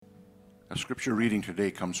A scripture reading today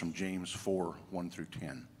comes from James 4, 1 through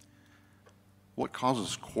 10. What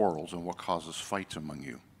causes quarrels and what causes fights among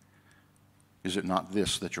you? Is it not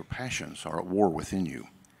this, that your passions are at war within you?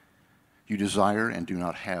 You desire and do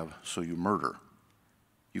not have, so you murder.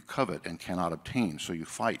 You covet and cannot obtain, so you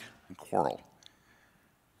fight and quarrel.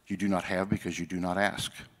 You do not have because you do not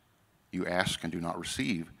ask. You ask and do not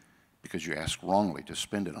receive because you ask wrongly to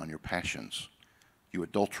spend it on your passions. You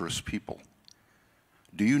adulterous people.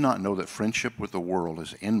 Do you not know that friendship with the world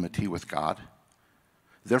is enmity with God?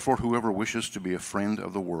 Therefore, whoever wishes to be a friend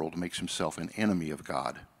of the world makes himself an enemy of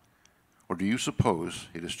God. Or do you suppose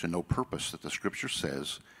it is to no purpose that the Scripture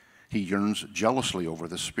says he yearns jealously over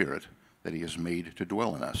the Spirit that he has made to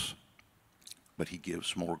dwell in us? But he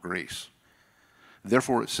gives more grace.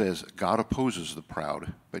 Therefore it says, God opposes the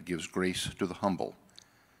proud, but gives grace to the humble.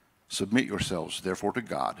 Submit yourselves, therefore, to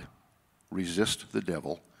God. Resist the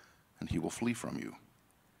devil, and he will flee from you.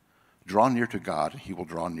 Draw near to God, and he will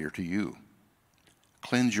draw near to you.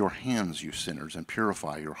 Cleanse your hands, you sinners, and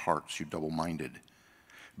purify your hearts, you double-minded.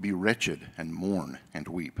 Be wretched and mourn and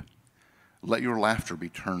weep. Let your laughter be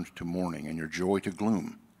turned to mourning and your joy to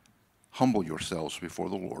gloom. Humble yourselves before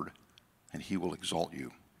the Lord, and he will exalt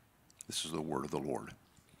you. This is the word of the Lord.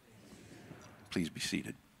 Please be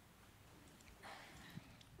seated.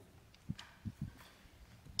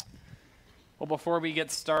 Well, before we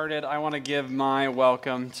get started, I want to give my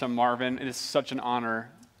welcome to Marvin. It is such an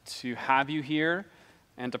honor to have you here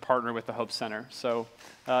and to partner with the Hope Center. So,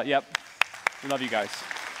 we love you guys.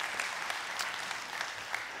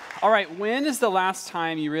 All right, when is the last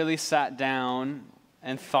time you really sat down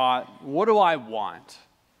and thought, what do I want?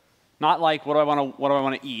 Not like, what do I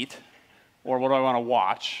want to eat or what do I want to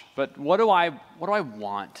watch, but what do I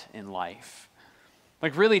want in life?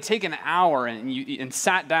 Like really take an hour and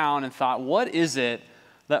sat down and thought, what is it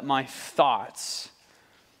that my thoughts,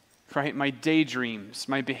 right, my daydreams,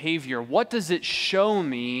 my behavior, what does it show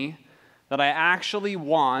me that I actually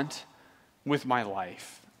want with my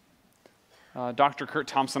life? Dr. Kurt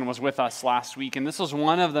Thompson was with us last week, and this was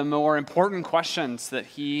one of the more important questions that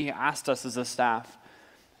he asked us as a staff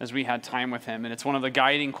as we had time with him, and it's one of the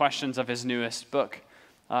guiding questions of his newest book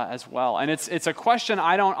as well. And it's a question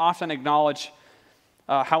I don't often acknowledge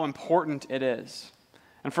how important it is.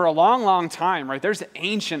 And for a long, long time, right, there's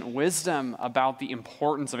ancient wisdom about the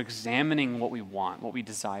importance of examining what we want, what we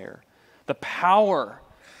desire, the power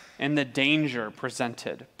and the danger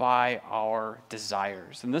presented by our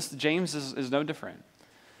desires. And this, James is no different.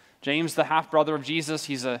 James, the half-brother of Jesus,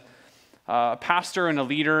 he's a pastor and a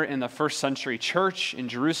leader in the first century church in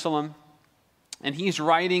Jerusalem. And he's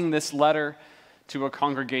writing this letter to a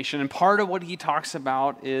congregation. And part of what he talks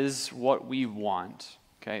about is what we want.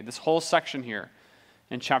 Okay, this whole section here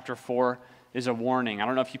in chapter 4 is a warning. I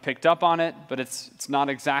don't know if you picked up on it, but it's not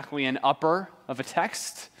exactly an upper of a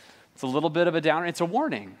text. It's a little bit of a downer. It's a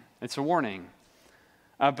warning. It's a warning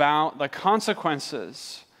about the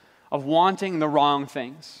consequences of wanting the wrong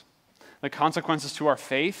things, the consequences to our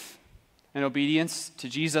faith and obedience to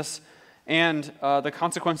Jesus, and the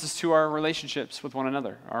consequences to our relationships with one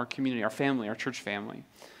another, our community, our family, our church family.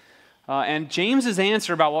 And James's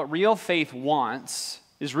answer about what real faith wants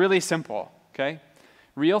is really simple, okay?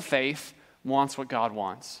 Real faith wants what God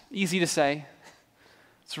wants. Easy to say.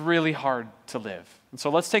 It's really hard to live. And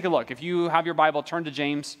so let's take a look. If you have your Bible, turn to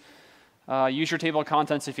James. Use your table of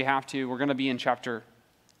contents if you have to. We're going to be in chapter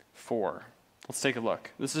 4. Let's take a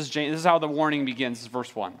look. This is how the warning begins. This is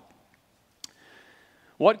verse 1.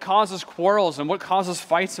 What causes quarrels and what causes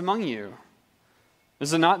fights among you?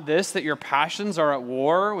 Is it not this, that your passions are at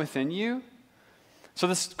war within you? So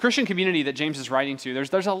this Christian community that James is writing to,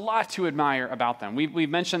 there's a lot to admire about them. We've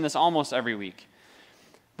mentioned this almost every week.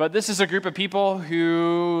 But this is a group of people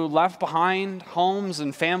who left behind homes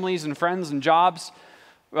and families and friends and jobs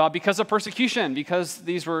because of persecution, because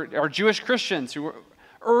these are Jewish Christians who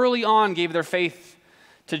early on gave their faith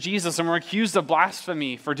to Jesus and were accused of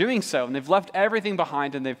blasphemy for doing so. And they've left everything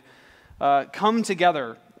behind and they've come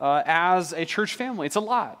together as a church family. It's a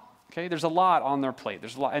lot, okay? There's a lot on their plate.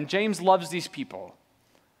 There's a lot. And James loves these people.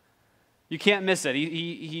 You can't miss it.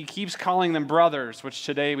 He keeps calling them brothers, which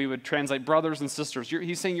today we would translate brothers and sisters.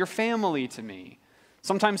 He's saying, you're family to me.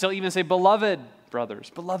 Sometimes he'll even say, beloved brothers,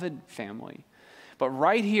 beloved family. But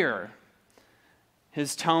right here,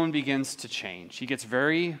 his tone begins to change. He gets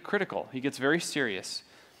very critical. He gets very serious.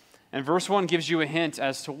 And verse 1 gives you a hint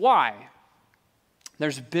as to why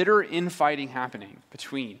there's bitter infighting happening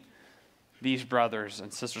between these brothers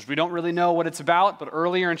and sisters. We don't really know what it's about, but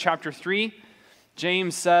earlier in chapter 3,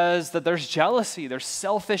 James says that there's jealousy, there's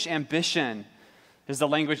selfish ambition is the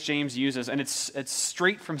language James uses, and it's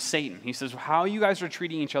straight from Satan. He says, how you guys are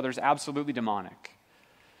treating each other is absolutely demonic.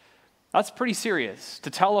 That's pretty serious. To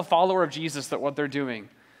tell a follower of Jesus that what they're doing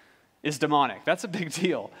is demonic, that's a big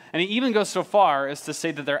deal. And he even goes so far as to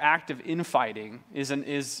say that their act of infighting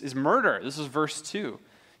is murder. This is verse 2.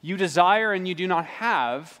 You desire and you do not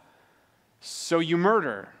have, so you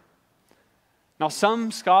murder. Now,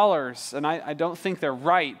 some scholars, and I don't think they're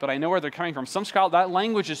right, but I know where they're coming from. Some scholars, that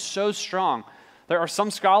language is so strong. There are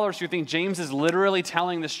some scholars who think James is literally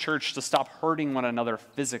telling this church to stop hurting one another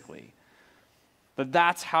physically. But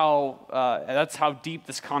that's how deep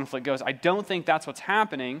this conflict goes. I don't think that's what's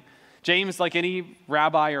happening. James, like any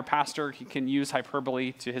rabbi or pastor, he can use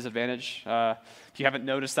hyperbole to his advantage. If you haven't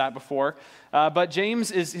noticed that before, but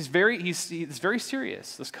James is very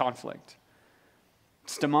serious. This conflict,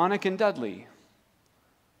 it's demonic and deadly.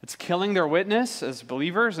 It's killing their witness as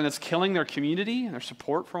believers, and it's killing their community and their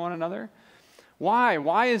support for one another. Why?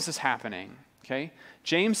 Why is this happening? Okay,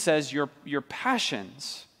 James says your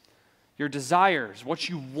passions, your desires, what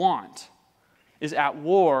you want, is at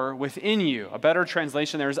war within you. A better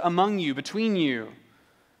translation there is among you, between you.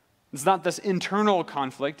 It's not this internal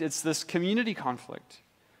conflict, it's this community conflict.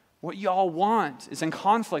 What you all want is in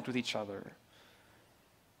conflict with each other.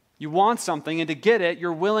 You want something, and to get it,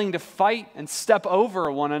 you're willing to fight and step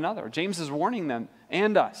over one another. James is warning them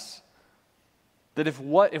and us that if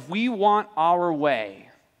we want our way,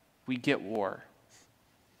 we get war.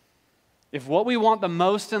 If what we want the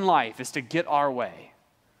most in life is to get our way,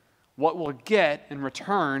 what we'll get in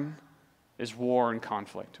return is war and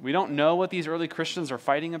conflict. We don't know what these early Christians are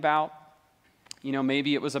fighting about.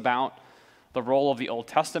 Maybe it was about the role of the Old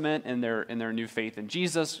Testament in their new faith in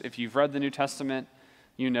Jesus. If you've read the New Testament,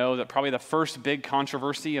 you know that probably the first big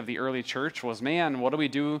controversy of the early church was, man, what do we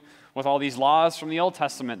do with all these laws from the Old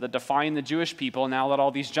Testament that define the Jewish people now that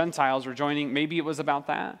all these Gentiles are joining? Maybe it was about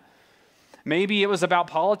that. Maybe it was about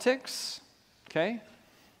politics, okay?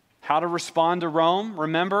 How to respond to Rome.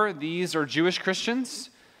 Remember, these are Jewish Christians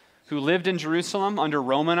who lived in Jerusalem under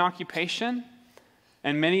Roman occupation,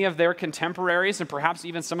 and many of their contemporaries, and perhaps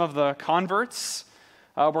even some of the converts,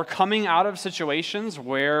 were coming out of situations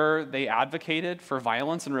where they advocated for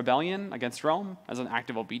violence and rebellion against Rome as an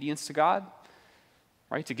act of obedience to God,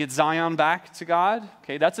 right? To get Zion back to God.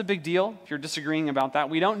 Okay, that's a big deal. If you're disagreeing about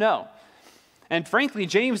that, we don't know. And frankly,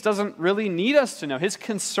 James doesn't really need us to know. His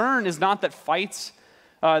concern is not that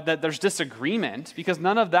that there's disagreement, because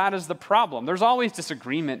none of that is the problem. There's always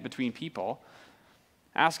disagreement between people.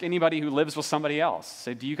 Ask anybody who lives with somebody else.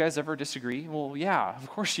 Say, do you guys ever disagree? Well, yeah, of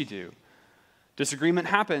course you do. Disagreement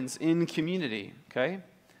happens in community, okay?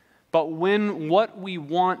 But when what we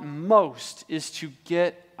want most is to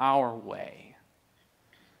get our way,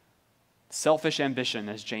 selfish ambition,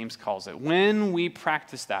 as James calls it, when we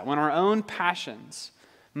practice that, when our own passions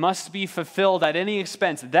must be fulfilled at any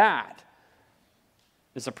expense, that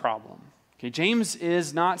is a problem. Okay, James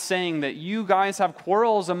is not saying that you guys have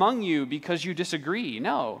quarrels among you because you disagree.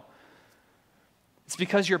 No. It's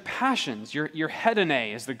because your passions, your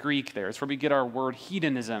hedone is the Greek there. It's where we get our word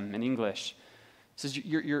hedonism in English. It says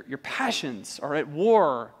your passions are at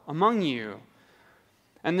war among you.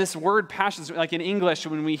 And this word passions, like in English,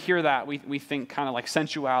 when we hear that, we think kind of like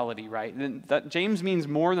sensuality, right? And that James means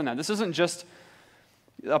more than that. This isn't just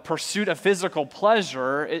a pursuit of physical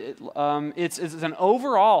pleasure. It's an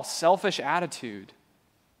overall selfish attitude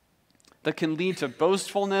that can lead to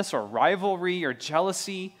boastfulness or rivalry or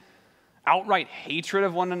jealousy, outright hatred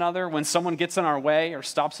of one another when someone gets in our way or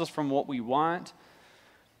stops us from what we want.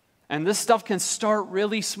 And this stuff can start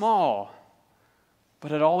really small,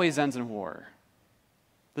 but it always ends in war.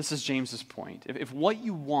 This is James's point. If what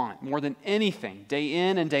you want more than anything, day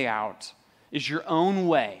in and day out, is your own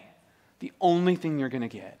way, the only thing you're going to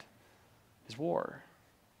get is war.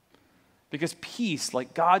 Because peace,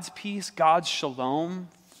 like God's peace, God's shalom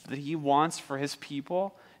that he wants for his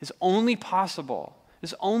people, is only possible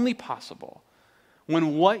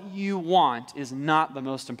when what you want is not the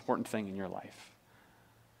most important thing in your life.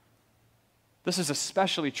 This is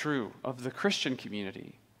especially true of the Christian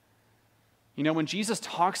community. When Jesus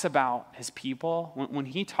talks about his people, when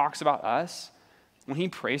he talks about us, when he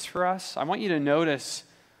prays for us, I want you to notice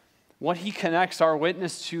what he connects our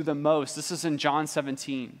witness to the most. This is in John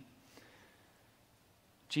 17.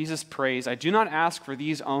 Jesus prays, I do not ask for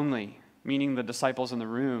these only, meaning the disciples in the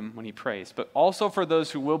room when he prays, but also for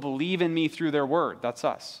those who will believe in me through their word, that's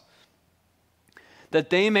us,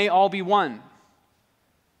 that they may all be one.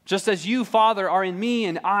 Just as you, Father, are in me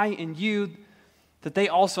and I in you, that they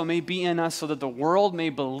also may be in us, so that the world may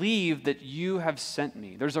believe that you have sent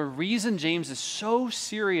me. There's a reason James is so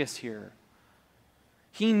serious here.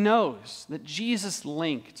 He knows that Jesus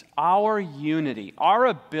linked our unity, our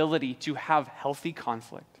ability to have healthy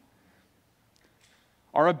conflict,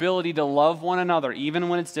 our ability to love one another even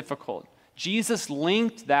when it's difficult. Jesus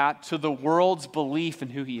linked that to the world's belief in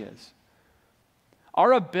who he is.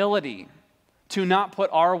 Our ability to not put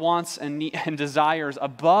our wants and desires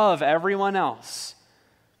above everyone else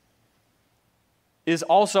is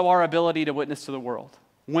also our ability to witness to the world.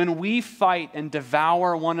 When we fight and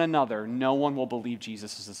devour one another, no one will believe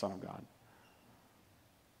Jesus is the Son of God.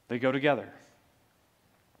 They go together.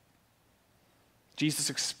 Jesus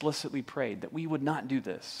explicitly prayed that we would not do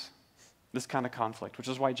this kind of conflict, which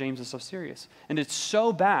is why James is so serious. And it's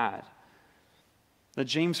so bad that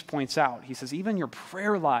James points out, he says, even your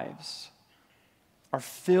prayer lives are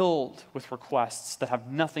filled with requests that have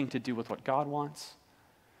nothing to do with what God wants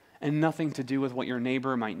and nothing to do with what your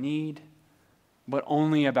neighbor might need, but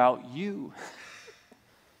only about you.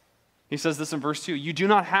 He says this in verse 2, you do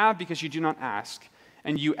not have because you do not ask,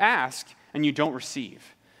 and you ask and you don't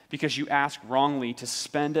receive because you ask wrongly to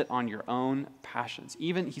spend it on your own passions.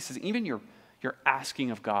 He says, even your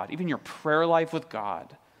asking of God, even your prayer life with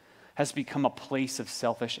God has become a place of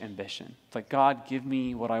selfish ambition. It's like, God, give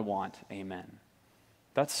me what I want. Amen.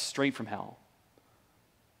 That's straight from hell.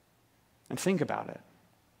 And think about it.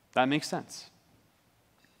 That makes sense.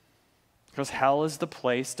 Because hell is the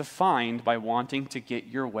place defined by wanting to get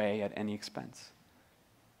your way at any expense.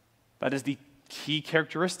 That is the key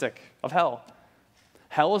characteristic of hell.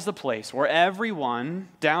 Hell is the place where everyone,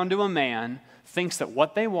 down to a man, thinks that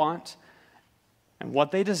what they want and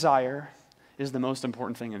what they desire is the most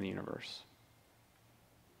important thing in the universe.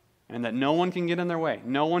 And that no one can get in their way.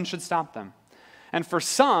 No one should stop them. And for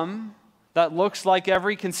some, that looks like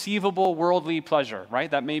every conceivable worldly pleasure,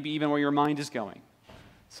 right? That may be even where your mind is going.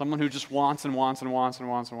 Someone who just wants and wants and wants and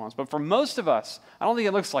wants and wants. But for most of us, I don't think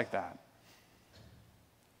it looks like that.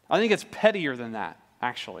 I think it's pettier than that,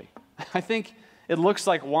 actually. I think it looks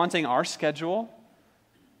like wanting our schedule,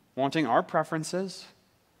 wanting our preferences,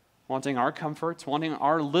 wanting our comforts, wanting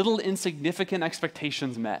our little insignificant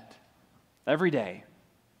expectations met every day.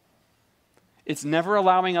 It's never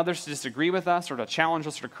allowing others to disagree with us or to challenge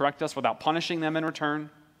us or to correct us without punishing them in return.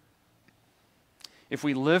 If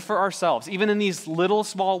we live for ourselves, even in these little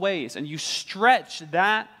small ways, and you stretch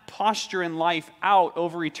that posture in life out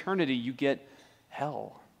over eternity, you get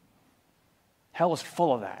hell. Hell is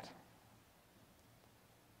full of that.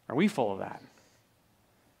 Are we full of that?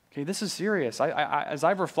 Okay, this is serious. As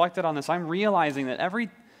I've reflected on this, I'm realizing that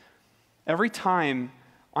every time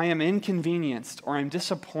I am inconvenienced or I'm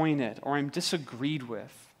disappointed or I'm disagreed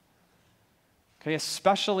with, okay,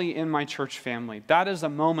 especially in my church family, that is a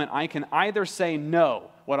moment I can either say no,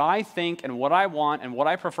 what I think and what I want and what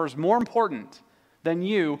I prefer is more important than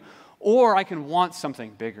you, or I can want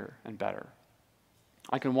something bigger and better.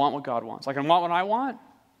 I can want what God wants. I can want what I want,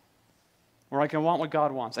 or I can want what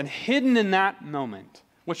God wants. And hidden in that moment,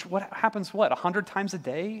 which what happens 100 times a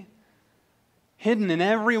day? Hidden in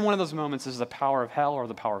every one of those moments is the power of hell or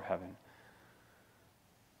the power of heaven.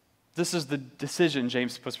 This is the decision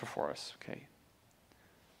James puts before us, okay?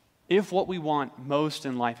 If what we want most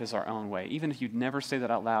in life is our own way, even if you'd never say that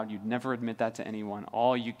out loud, you'd never admit that to anyone,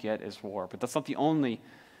 all you get is war. But that's not the only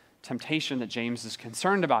temptation that James is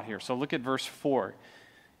concerned about here. So look at verse 4.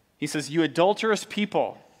 He says, you adulterous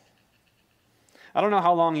people. I don't know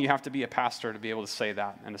how long you have to be a pastor to be able to say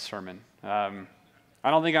that in a sermon. I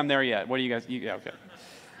don't think I'm there yet. What do you guys? Yeah, okay.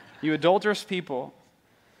 You adulterous people,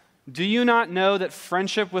 do you not know that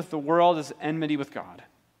friendship with the world is enmity with God?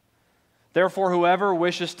 Therefore, whoever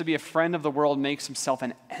wishes to be a friend of the world makes himself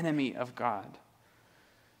an enemy of God.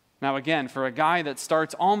 Now again, for a guy that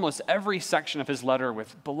starts almost every section of his letter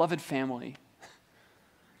with beloved family,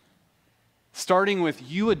 starting with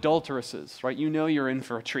you adulteresses, right? You know you're in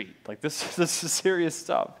for a treat. Like this is serious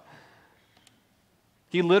stuff.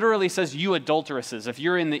 He literally says, you adulteresses. If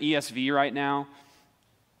you're in the ESV right now,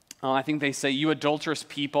 I think they say you adulterous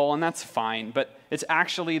people, and that's fine, but it's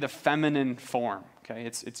actually the feminine form, okay?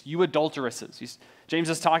 It's you adulteresses. James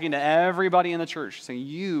is talking to everybody in the church, saying,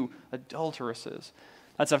 you adulteresses.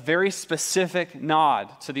 That's a very specific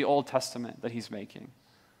nod to the Old Testament that he's making.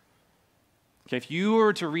 Okay, if you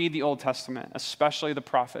were to read the Old Testament, especially the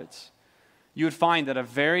prophets, you would find that a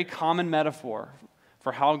very common metaphor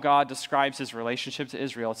for how God describes his relationship to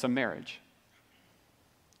Israel, it's a marriage.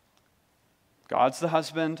 God's the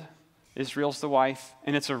husband, Israel's the wife,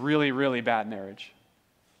 and it's a really, really bad marriage.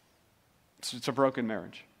 It's a broken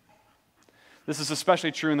marriage. This is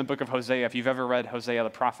especially true in the book of Hosea, if you've ever read Hosea the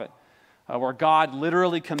prophet, where God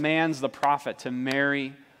literally commands the prophet to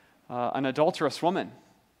marry an adulterous woman.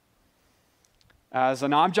 as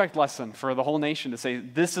an object lesson for the whole nation to say,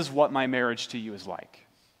 this is what my marriage to you is like.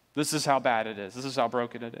 This is how bad it is. This is how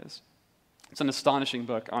broken it is. It's an astonishing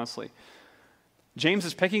book, honestly. James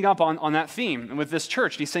is picking up on that theme with this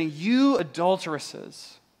church. He's saying, you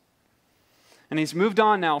adulteresses. And he's moved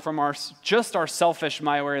on now from our selfish,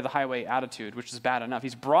 my way or the highway attitude, which is bad enough.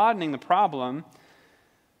 He's broadening the problem.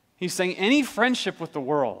 He's saying any friendship with the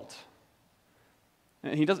world,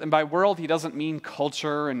 and by world, he doesn't mean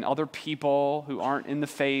culture and other people who aren't in the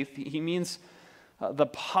faith. He means the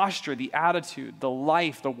posture, the attitude, the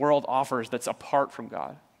life the world offers that's apart from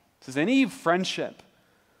God. He says any friendship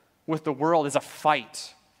with the world is a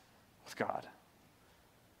fight with God.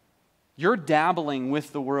 Your dabbling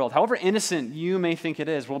with the world, however innocent you may think it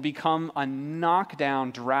is, will become a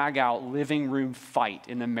knockdown, drag-out, living room fight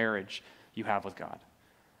in the marriage you have with God.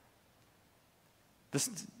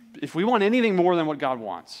 If we want anything more than what God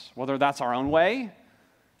wants, whether that's our own way,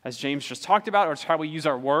 as James just talked about, or it's how we use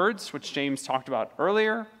our words, which James talked about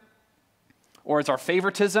earlier, or it's our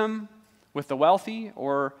favoritism with the wealthy,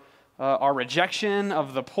 or our rejection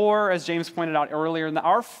of the poor, as James pointed out earlier, and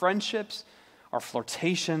our friendships, our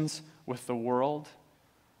flirtations with the world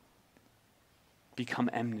become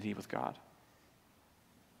enmity with God.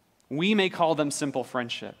 We may call them simple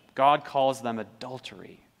friendship. God calls them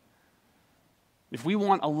adultery. If we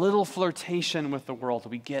want a little flirtation with the world,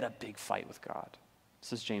 we get a big fight with God.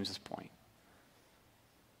 This is James's point.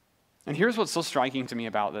 And here's what's so striking to me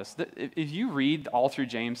about this. If you read all through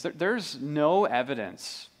James, there's no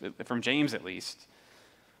evidence, from James at least,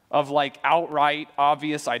 of like outright,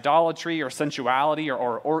 obvious idolatry or sensuality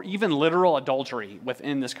or even literal adultery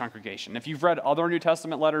within this congregation. If you've read other New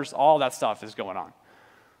Testament letters, all that stuff is going on.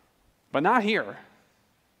 But not here.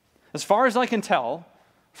 As far as I can tell,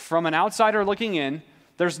 from an outsider looking in,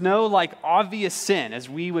 there's no like obvious sin as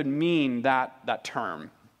we would mean that term.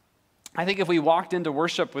 I think if we walked into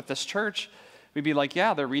worship with this church, we'd be like,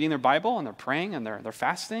 yeah, they're reading their Bible and they're praying and they're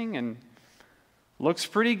fasting and looks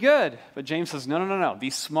pretty good. But James says, no.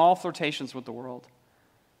 These small flirtations with the world,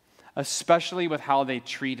 especially with how they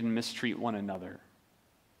treat and mistreat one another,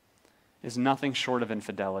 is nothing short of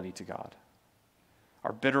infidelity to God.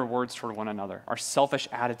 Our bitter words toward one another, our selfish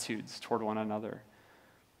attitudes toward one another,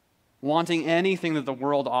 wanting anything that the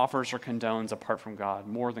world offers or condones apart from God,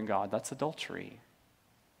 more than God, that's adultery.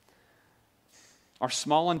 Our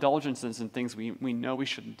small indulgences in things we know we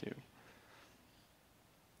shouldn't do.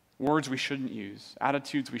 Words we shouldn't use.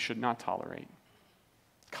 Attitudes we should not tolerate.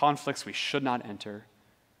 Conflicts we should not enter.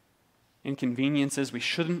 Inconveniences we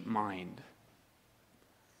shouldn't mind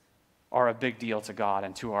are a big deal to God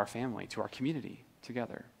and to our family, to our community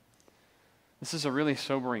together. This is a really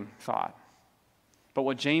sobering thought. But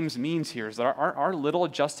what James means here is that our little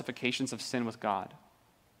justifications of sin with God,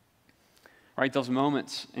 right? Those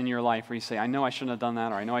moments in your life where you say, I know I shouldn't have done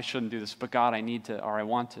that, or I know I shouldn't do this, but God, I need to, or I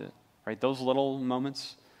want to, right? Those little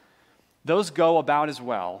moments, those go about as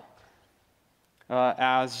well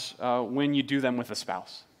as when you do them with a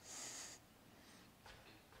spouse.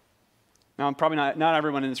 Now, probably not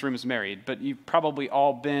everyone in this room is married, but you've probably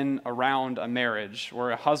all been around a marriage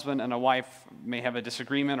where a husband and a wife may have a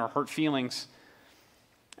disagreement or hurt feelings,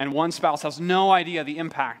 and one spouse has no idea the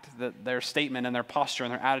impact that their statement and their posture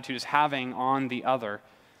and their attitude is having on the other.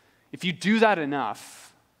 If you do that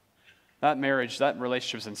enough, that marriage, that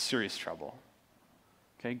relationship is in serious trouble.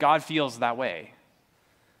 Okay? God feels that way.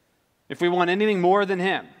 If we want anything more than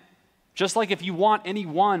him, just like if you want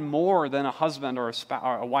anyone more than a husband or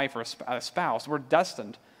a wife or a spouse, we're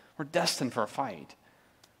destined for a fight.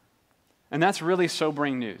 And that's really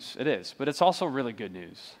sobering news. It is, but it's also really good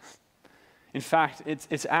news. In fact,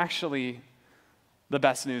 it's actually the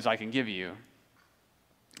best news I can give you.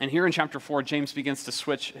 And here in chapter 4, James begins to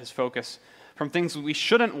switch his focus from things we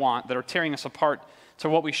shouldn't want that are tearing us apart to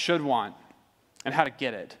what we should want and how to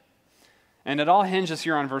get it. And it all hinges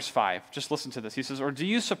here on verse 5. Just listen to this. He says, or do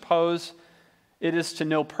you suppose it is to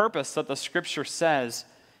no purpose that the scripture says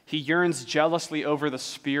he yearns jealously over the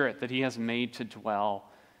spirit that he has made to dwell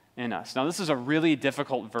in us? Now, this is a really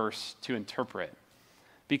difficult verse to interpret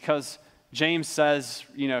because James says,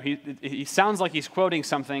 he sounds like he's quoting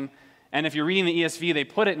something, and if you're reading the ESV, they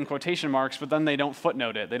put it in quotation marks, but then they don't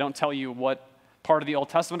footnote it. They don't tell you what part of the Old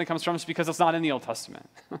Testament it comes from. It's because it's not in the Old Testament.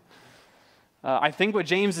 I think what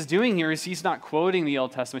James is doing here is he's not quoting the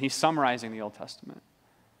Old Testament, he's summarizing the Old Testament.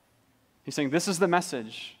 He's saying, this is the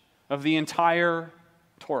message of the entire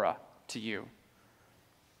Torah to you.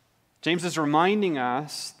 James is reminding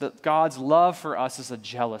us that God's love for us is a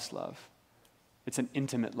jealous love. It's an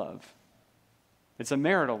intimate love. It's a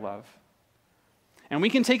marital love. And we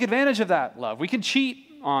can take advantage of that love. We can cheat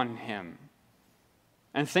on him.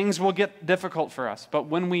 And things will get difficult for us. But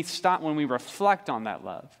when we stop, when we reflect on that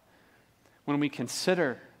love, when we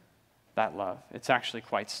consider that love, it's actually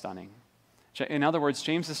quite stunning. In other words,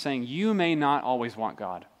 James is saying, you may not always want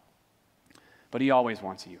God, but he always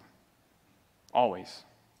wants you. Always.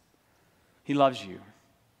 He loves you,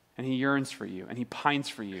 and he yearns for you, and he pines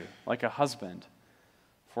for you like a husband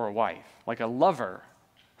for a wife, like a lover.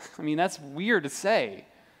 I mean, that's weird to say,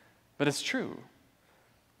 but it's true.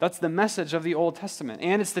 That's the message of the Old Testament,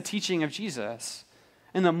 and it's the teaching of Jesus.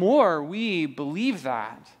 And the more we believe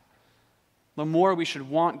that, the more we should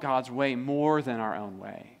want God's way more than our own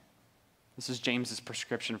way. This is James's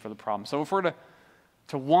prescription for the problem. So if we're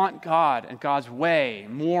to want God and God's way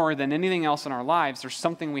more than anything else in our lives, there's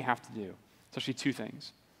something we have to do. It's actually two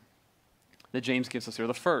things that James gives us here.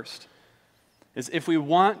 The first is if we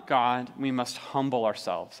want God, we must humble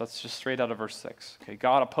ourselves. That's just straight out of verse 6. Okay,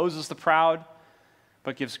 God opposes the proud,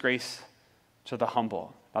 but gives grace to the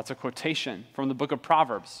humble. That's a quotation from the book of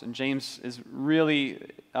Proverbs, and James is really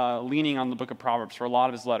leaning on the book of Proverbs for a lot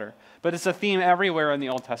of his letter. But it's a theme everywhere in the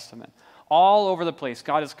Old Testament. All over the place,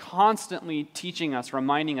 God is constantly teaching us,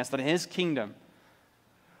 reminding us that his kingdom,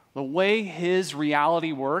 the way his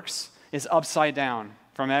reality works, is upside down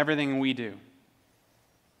from everything we do.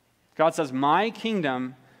 God says, my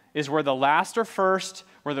kingdom is where the last are first,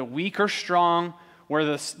 where the weak are strong, where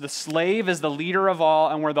the slave is the leader of all,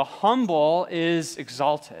 and where the humble is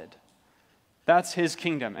exalted. That's his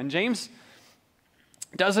kingdom. And James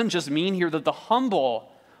doesn't just mean here that the humble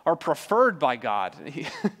are preferred by God.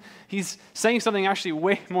 He's saying something actually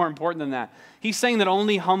way more important than that. He's saying that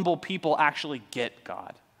only humble people actually get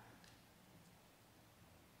God.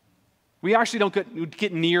 We actually don't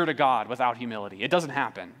get near to God without humility. It doesn't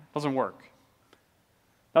happen. It doesn't work.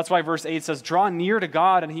 That's why verse 8 says, draw near to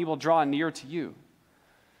God and he will draw near to you.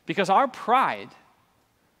 Because our pride,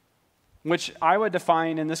 which I would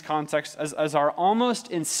define in this context as our almost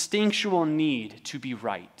instinctual need to be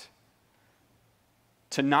right,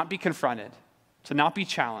 to not be confronted, to not be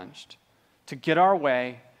challenged, to get our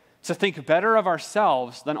way, to think better of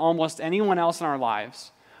ourselves than almost anyone else in our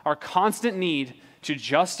lives, our constant need to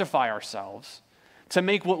justify ourselves, to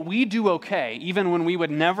make what we do okay, even when we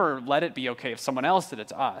would never let it be okay if someone else did it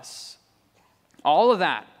to us. All of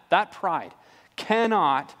that pride,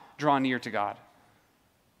 cannot draw near to God.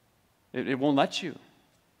 It won't let you.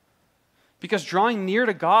 Because drawing near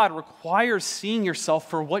to God requires seeing yourself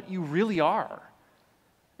for what you really are.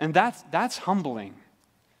 And that's humbling.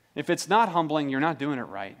 If it's not humbling, you're not doing it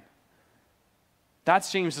right.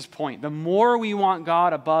 That's James's point. The more we want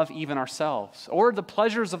God above even ourselves or the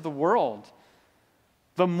pleasures of the world,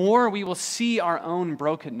 the more we will see our own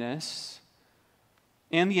brokenness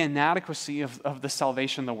and the inadequacy of the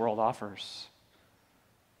salvation the world offers.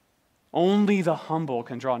 Only the humble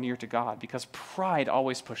can draw near to God because pride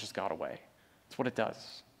always pushes God away. That's what it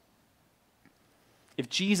does. If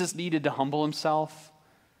Jesus needed to humble himself,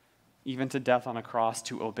 even to death on a cross,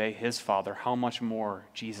 to obey his Father, how much more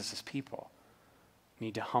Jesus' people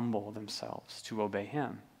need to humble themselves to obey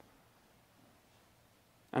him.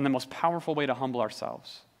 And the most powerful way to humble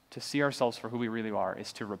ourselves, to see ourselves for who we really are,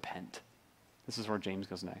 is to repent. This is where James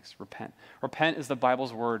goes next. Repent. Repent is the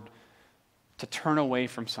Bible's word to turn away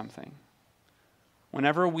from something.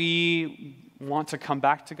 Whenever we want to come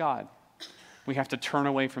back to God, we have to turn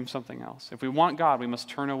away from something else. If we want God, we must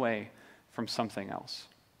turn away from something else.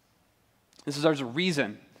 There's a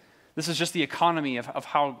reason. This is just the economy of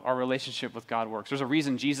how our relationship with God works. There's a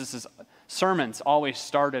reason Jesus' sermons always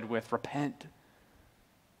started with repent.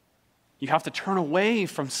 You have to turn away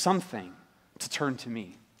from something to turn to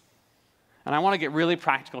me. And I want to get really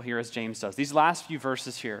practical here as James does. These last few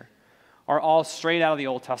verses here are all straight out of the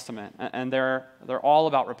Old Testament, and they're all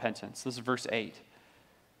about repentance. This is verse 8.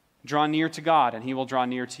 Draw near to God, and he will draw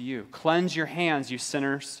near to you. Cleanse your hands, you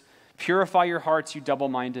sinners. Purify your hearts, you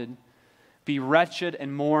double-minded. Be wretched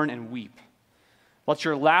and mourn and weep. Let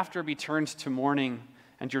your laughter be turned to mourning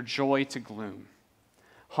and your joy to gloom.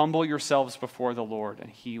 Humble yourselves before the Lord, and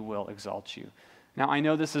he will exalt you. Now, I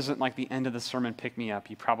know this isn't like the end of the sermon pick-me-up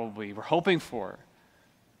you probably were hoping for,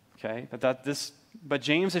 okay? But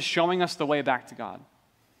James is showing us the way back to God.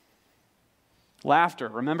 Laughter,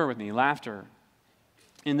 remember with me, laughter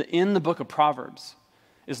in the book of Proverbs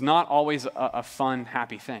is not always a fun,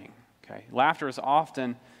 happy thing, okay? Laughter is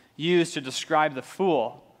often used to describe the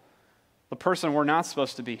fool, the person we're not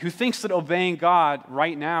supposed to be, who thinks that obeying God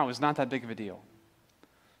right now is not that big of a deal.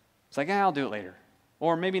 It's like, I'll do it later,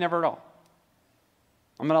 or maybe never at all.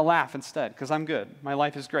 I'm going to laugh instead because I'm good. My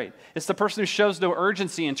life is great. It's the person who shows no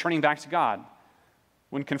urgency in turning back to God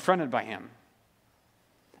when confronted by him.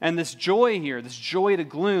 And this joy here, this joy to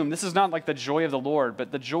gloom, this is not like the joy of the Lord,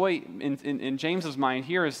 but the joy in James's mind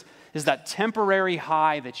here is that temporary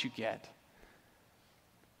high that you get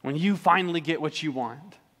when you finally get what you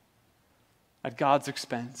want at God's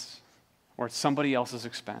expense or at somebody else's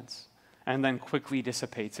expense, and then quickly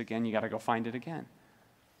dissipates again. You got to go find it again.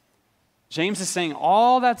 James is saying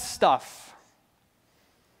all that stuff,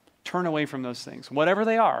 turn away from those things, whatever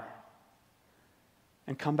they are,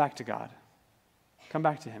 and come back to God. Come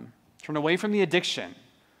back to him. Turn away from the addiction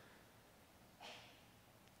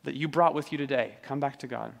that you brought with you today. Come back to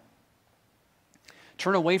God.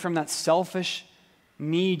 Turn away from that selfish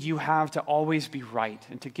need you have to always be right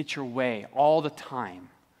and to get your way all the time,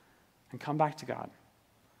 and come back to God.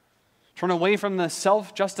 Turn away from the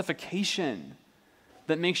self-justification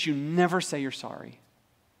that makes you never say you're sorry,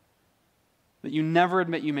 that you never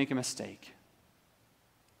admit you make a mistake.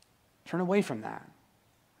 Turn away from that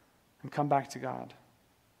and come back to God.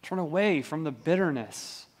 Turn away from the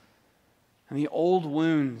bitterness and the old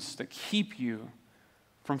wounds that keep you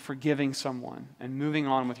from forgiving someone and moving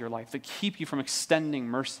on with your life, that keep you from extending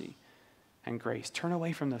mercy and grace. Turn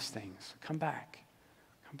away from those things. Come back.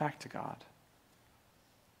 Come back to God.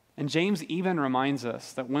 And James even reminds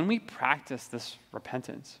us that when we practice this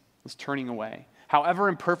repentance, this turning away, however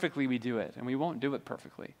imperfectly we do it, and we won't do it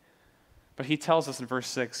perfectly, but he tells us in verse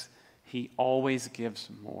 6, he always gives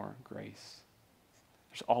more grace.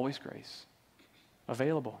 There's always grace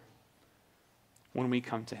available when we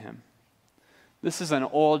come to him. This is an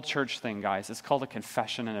old church thing, guys. It's called a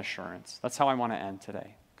confession and assurance. That's how I want to end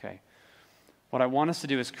today, okay? What I want us to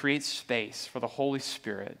do is create space for the Holy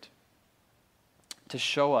Spirit to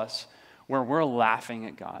show us where we're laughing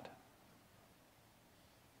at God,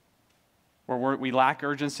 where we lack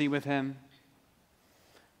urgency with him,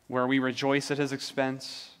 where we rejoice at his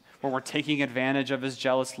expense, where we're taking advantage of his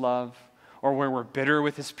jealous love, or where we're bitter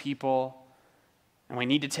with his people, and we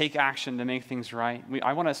need to take action to make things right.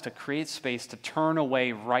 I want us to create space to turn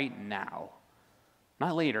away right now,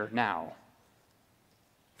 not later, now,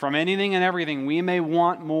 from anything and everything we may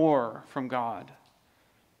want more from God,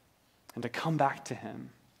 and to come back to him,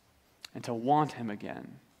 and to want him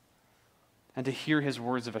again, and to hear his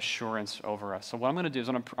words of assurance over us. So what I'm going to do is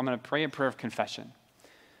I'm going to pray a prayer of confession.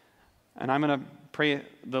 And I'm going to pray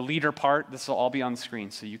the leader part. This will all be on the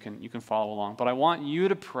screen so you can follow along. But I want you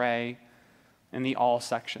to pray in the all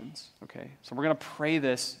sections, okay? So we're going to pray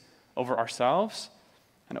this over ourselves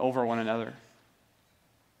and over one another.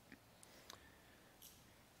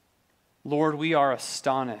 Lord, we are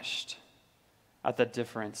astonished at the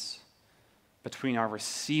difference between our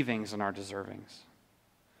receivings and our deservings,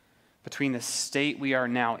 between the state we are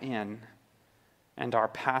now in and our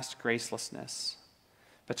past gracelessness,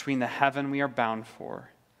 between the heaven we are bound for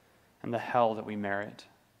and the hell that we merit.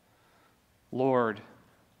 Lord,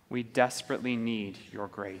 we desperately need your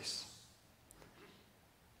grace.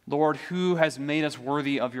 Lord, who has made us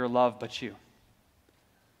worthy of your love but you?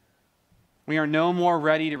 We are no more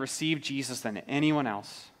ready to receive Jesus than anyone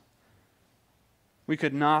else. We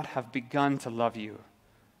could not have begun to love you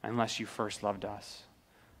unless you first loved us.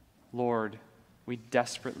 Lord, we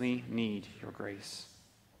desperately need your grace.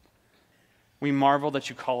 We marvel that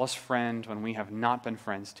you call us friend when we have not been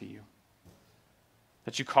friends to you,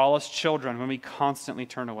 that you call us children when we constantly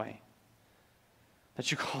turn away,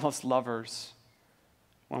 that you call us lovers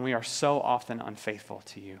when we are so often unfaithful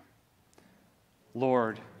to you.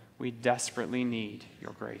 Lord, we desperately need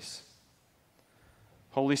your grace.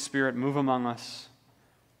 Holy Spirit, move among us,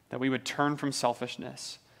 that we would turn from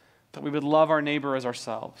selfishness, that we would love our neighbor as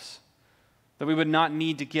ourselves, that we would not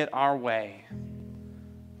need to get our way,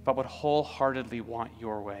 but would wholeheartedly want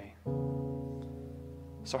your way.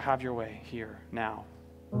 So have your way here, now,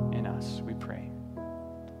 in us, we pray.